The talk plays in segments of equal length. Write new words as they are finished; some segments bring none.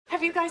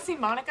Have you guys seen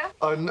Monica?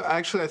 No,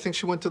 actually, I think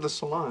she went to the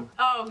salon.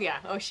 Oh, yeah.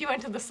 Oh, she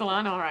went to the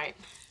salon, all right.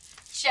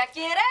 Check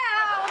it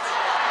out!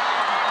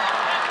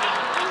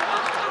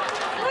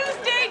 Whose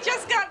day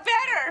just got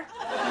better?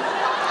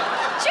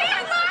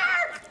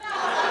 Chandler!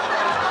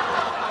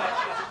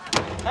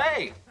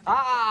 Hey!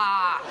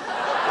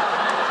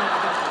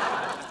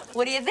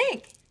 What do you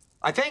think?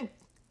 I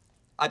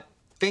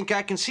think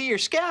I can see your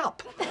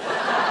scalp.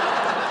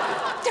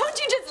 Don't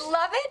you just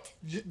love it?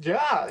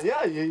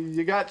 Yeah,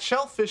 you got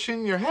shellfish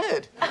in your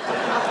head.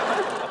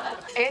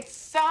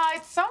 It's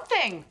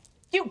something.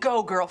 You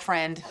go,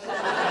 girlfriend.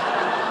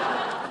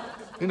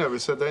 You never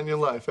said that in your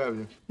life, have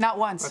you? Not I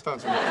once.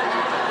 thought so.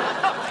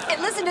 Oh,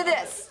 and listen to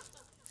this.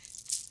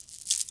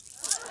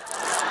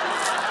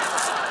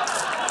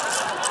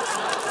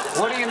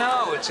 What do you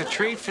know? It's a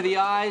treat for the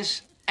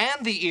eyes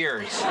and the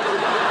ears.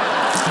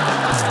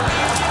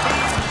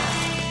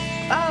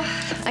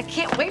 I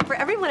can't wait for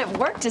everyone at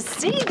work to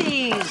see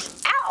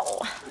these.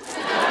 Ow!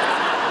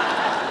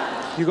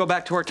 You go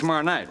back to work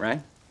tomorrow night,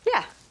 right?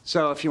 Yeah.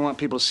 So if you want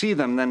people to see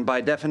them, then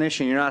by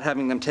definition, you're not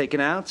having them taken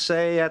out,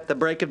 say, at the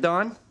break of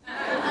dawn?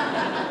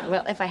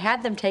 Well, if I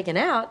had them taken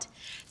out,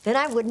 then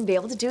I wouldn't be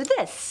able to do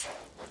this.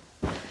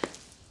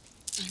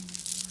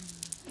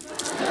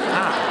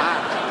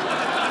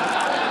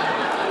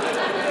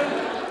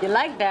 You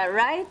like that,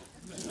 right?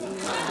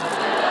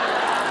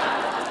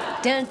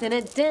 Dun, dun,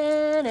 dun,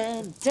 dun,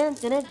 dun, dun, dun,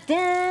 dun,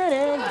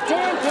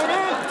 dun,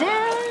 dun,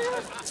 dun.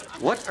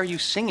 What are you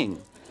singing?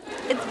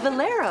 It's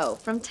Bolero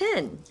from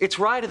 10. It's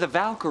Ride of the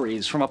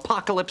Valkyries from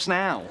Apocalypse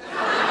Now.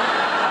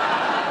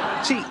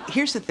 See,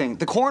 here's the thing.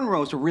 The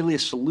cornrows are really a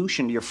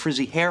solution to your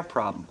frizzy hair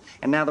problem.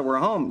 And now that we're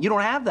home, you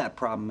don't have that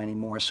problem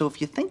anymore. So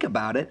if you think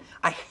about it,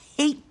 I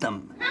hate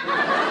them.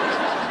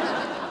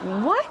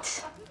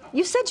 What?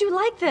 You said you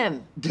liked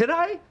them. Did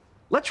I?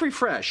 Let's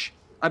refresh.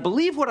 I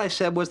believe what I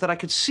said was that I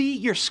could see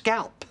your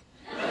scalp.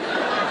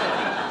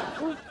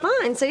 Well,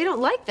 fine, so you don't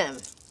like them.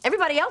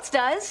 Everybody else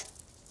does.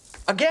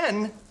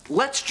 Again,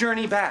 let's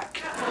journey back.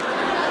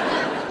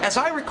 As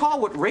I recall,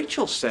 what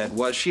Rachel said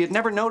was she had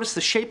never noticed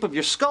the shape of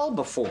your skull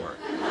before.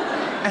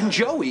 And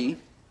Joey,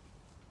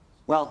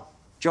 well,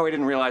 Joey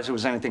didn't realize it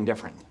was anything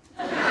different.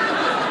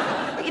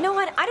 But you know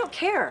what? I don't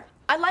care.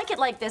 I like it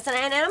like this,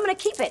 and I'm gonna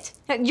keep it.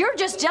 You're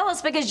just jealous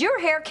because your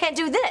hair can't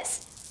do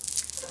this.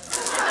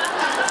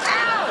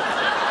 Ow!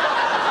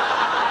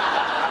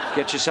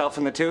 Get yourself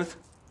in the tooth?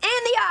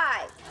 And the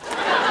eye.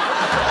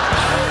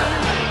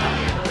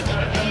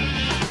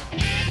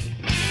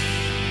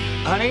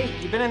 Honey,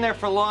 you've been in there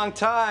for a long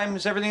time.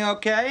 Is everything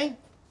okay?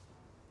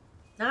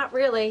 Not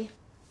really.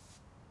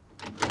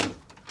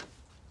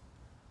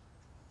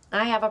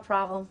 I have a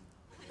problem.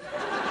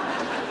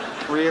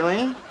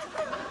 Really?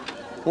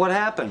 What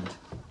happened?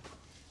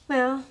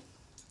 Well,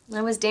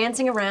 I was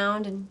dancing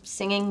around and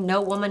singing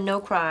No Woman, No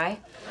Cry.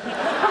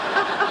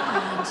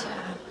 And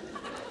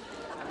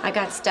I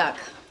got stuck.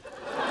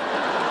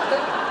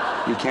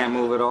 You can't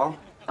move at all?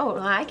 Oh,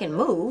 I can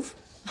move.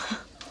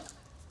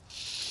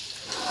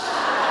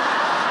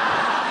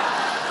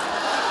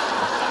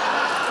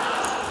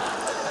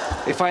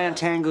 If I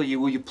untangle you,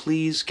 will you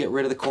please get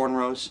rid of the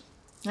cornrows?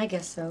 I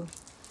guess so.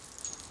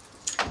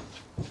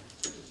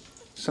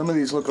 Some of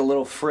these look a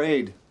little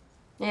frayed.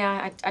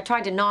 Yeah, I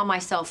tried to gnaw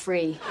myself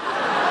free.